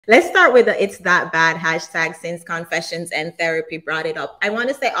Let's start with the "It's That Bad" hashtag, since Confessions and Therapy brought it up. I want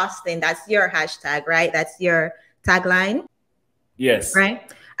to say, Austin, that's your hashtag, right? That's your tagline. Yes. Right.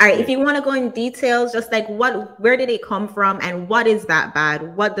 All right. Yeah. If you want to go in details, just like where did it come from and what is that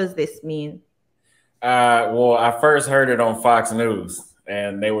bad? What does this mean? Well, I first heard it on Fox News,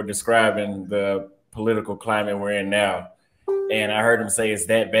 and they were describing the political climate we're in now. And I heard him say it's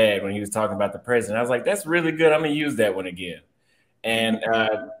that bad when he was talking about the president. I was like, that's really good. I'm going to use that one again. And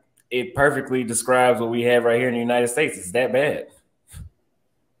it perfectly describes what we have right here in the United States. It's that bad.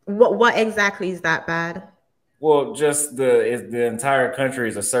 What exactly is that bad? Well, just the entire country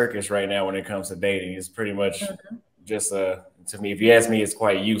is a circus right now when it comes to dating. It's pretty much just to me, if you ask me, it's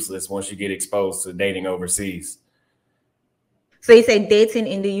quite useless once you get exposed to dating overseas. So you say dating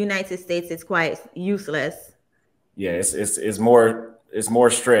in the United States is quite useless. Yeah, it's more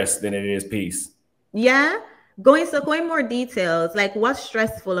stress than it is peace. Yeah. Going more details, like what's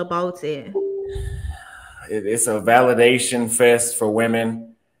stressful about it? It's a validation fest for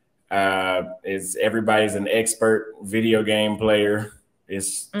women. Everybody's an expert video game player.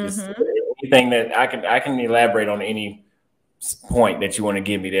 It's anything that I can elaborate on any point that you want to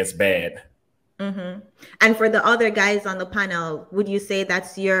give me that's bad. And for the other guys on the panel, would you say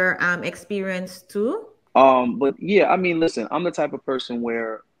that's your experience too? But yeah, I mean, listen, I'm the type of person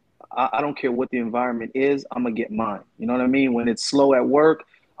where I don't care what the environment is, I'm gonna get mine. You know what I mean? When it's slow at work,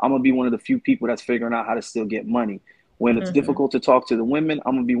 I'm gonna be one of the few people that's figuring out how to still get money. When it's difficult to talk to the women,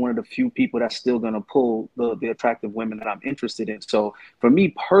 I'm gonna be one of the few people that's still gonna pull the attractive women that I'm interested in. So for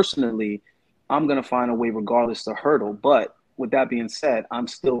me personally, I'm gonna find a way regardless to hurdle. But with that being said, I'm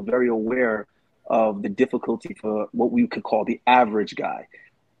still very aware of the difficulty for what we could call the average guy.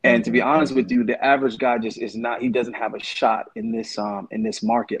 And to be honest with you, the average guy just is not, he doesn't have a shot in this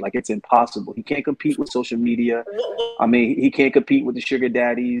market. Like, it's impossible. He can't compete with social media. I mean, he can't compete with the sugar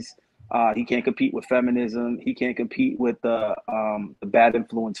daddies. He can't compete with feminism. He can't compete with the bad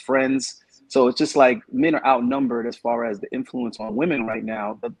influence friends. So it's just like men are outnumbered as far as the influence on women right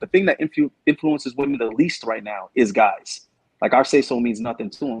now. The thing that influences women the least right now is guys. Like, our say so means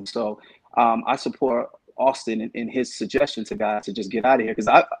nothing to them. So I support Austin in his suggestion to guys to just get out of here.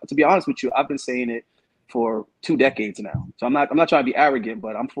 Because to be honest with you, I've been saying it for 2 decades now. So I'm not trying to be arrogant,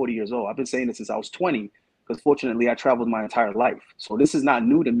 but I'm 40 years old. I've been saying this since I was 20, because fortunately I traveled my entire life. So this is not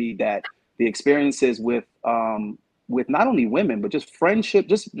new to me, that the experiences with not only women, but just friendship,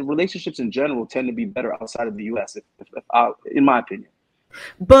 just the relationships in general tend to be better outside of the US, in my opinion.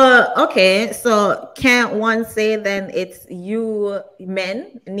 But okay, so can't one say then it's you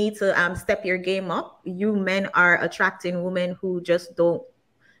men need to step your game up? You men are attracting women who just don't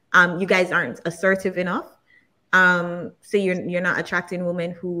you guys aren't assertive enough. So you're not attracting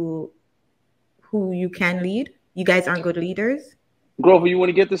women who you can lead. You guys aren't good leaders. Grover, you want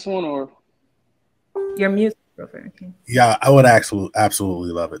to get this one, or your music, Grover? Okay. Yeah, I would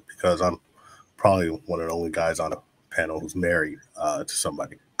absolutely love it, because I'm probably one of the only guys on a panel who's married to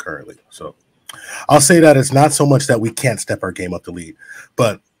somebody currently. So I'll say that it's not so much that we can't step our game up to lead,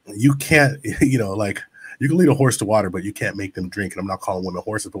 but you can't, like, you can lead a horse to water, but you can't make them drink. And I'm not calling women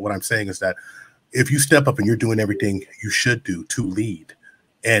horses, but what I'm saying is that if you step up and you're doing everything you should do to lead,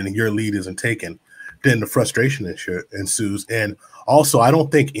 and your lead isn't taken, then the frustration ensues. And also, I don't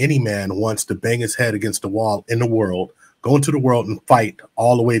think any man wants to bang his head against the wall in the world, go into the world and fight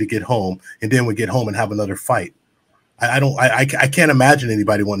all the way to get home, and then we get home and have another fight. I can't imagine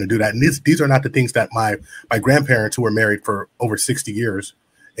anybody wanting to do that. And these are not the things that my grandparents, who were married for over 60 years,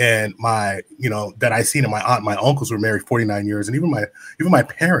 and that I seen in my aunt, and my uncles who were married 49 years, and even my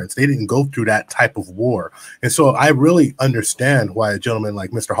parents, they didn't go through that type of war. And so I really understand why a gentleman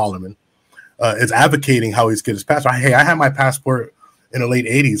like Mr. Holloman is advocating how he's get his passport. Hey, I had my passport in the late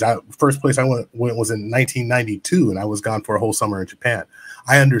 80s. First place I went was in 1992, and I was gone for a whole summer in Japan.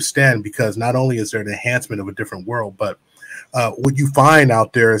 I understand, because not only is there an enhancement of a different world, but what you find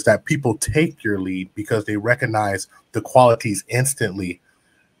out there is that people take your lead because they recognize the qualities instantly.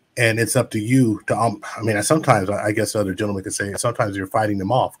 And it's up to you to, sometimes I guess other gentlemen could say, sometimes you're fighting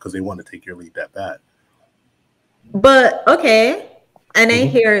them off because they want to take your lead that bad. But okay, and I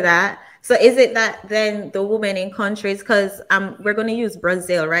hear that. So is it that then the women in countries, because we're going to use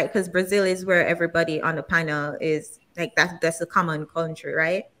Brazil, right? Because Brazil is where everybody on the panel is, like, that's a common country,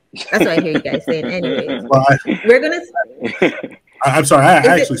 right? That's what I hear you guys saying. Anyways, we're going to... I'm sorry, I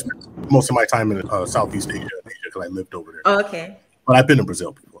actually spent most of my time in Southeast Asia because I lived over there. Oh, okay. But I've been to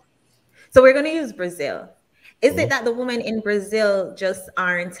Brazil before. So we're going to use Brazil. Is it that the women in Brazil just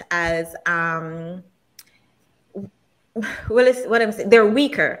aren't as... what I'm saying, they're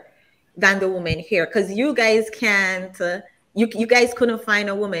weaker than the women here, because you guys can't You guys couldn't find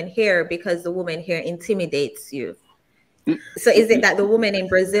a woman here because the woman here intimidates you. So is it that the women in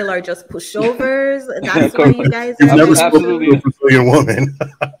Brazil are just pushovers? That's why you guys You've are never like spoken to a Absolutely. Brazilian woman.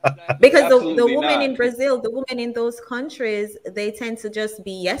 because the Absolutely women not. in Brazil, the women in those countries, they tend to just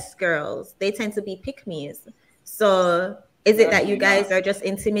be yes girls. They tend to be pick-me's. So is it that you Definitely guys not. are just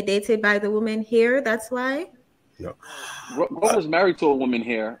intimidated by the women here? That's why? No. Ro was married to a woman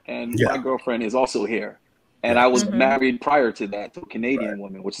here, and Yeah. my girlfriend is also here. And Yeah. I was Mm-hmm. married prior to that to a Right. Canadian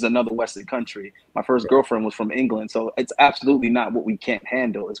woman, which is another Western country. My first Right. girlfriend was from England. So it's absolutely not what we can't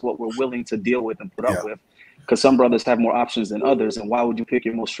handle. It's what we're willing to deal with and put up Yeah. with. Because some brothers have more options than others. And why would you pick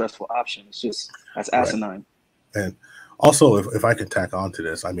your most stressful option? It's just, that's Right. asinine. And also, if I could tack on to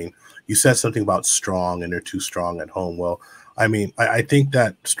this, I mean, you said something about strong and they're too strong at home. Well, I mean, I think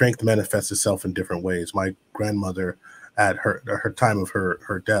that strength manifests itself in different ways. My grandmother, at her time of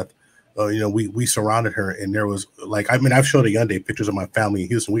her death, you know, we surrounded her, and there was like, I mean, I've showed a young day pictures of my family in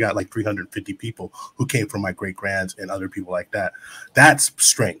Houston. We got like 350 people who came from my great grands and other people like that. That's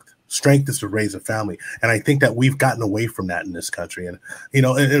strength. Strength is to raise a family, and I think that we've gotten away from that in this country. And you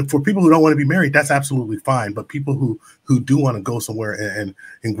know, and for people who don't want to be married, that's absolutely fine. But people who do want to go somewhere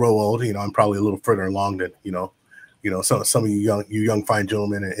and grow old, you know, I'm probably a little further along than some of you young fine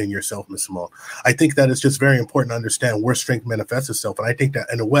gentlemen and yourself, Miss Simone. I think that it's just very important to understand where strength manifests itself. And I think that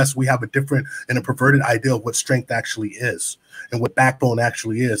in the West, we have a different and a perverted idea of what strength actually is and what backbone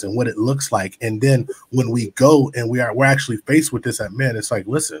actually is and what it looks like. And then when we go and we're actually faced with this at men, it's like,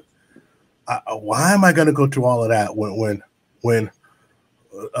 listen, why am I going to go through all of that when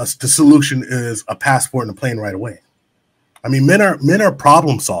the solution is a passport and a plane right away? I mean, men are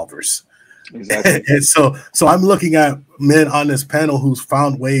problem solvers. Exactly. And so I'm looking at men on this panel who's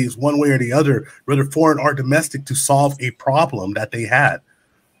found ways, one way or the other, whether foreign or domestic, to solve a problem that they had.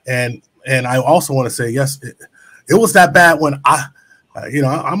 And I also want to say, yes, it was that bad when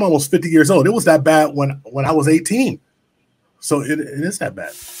I'm almost 50 years old. It was that bad when I was 18. So it is that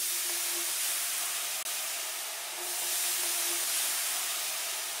bad.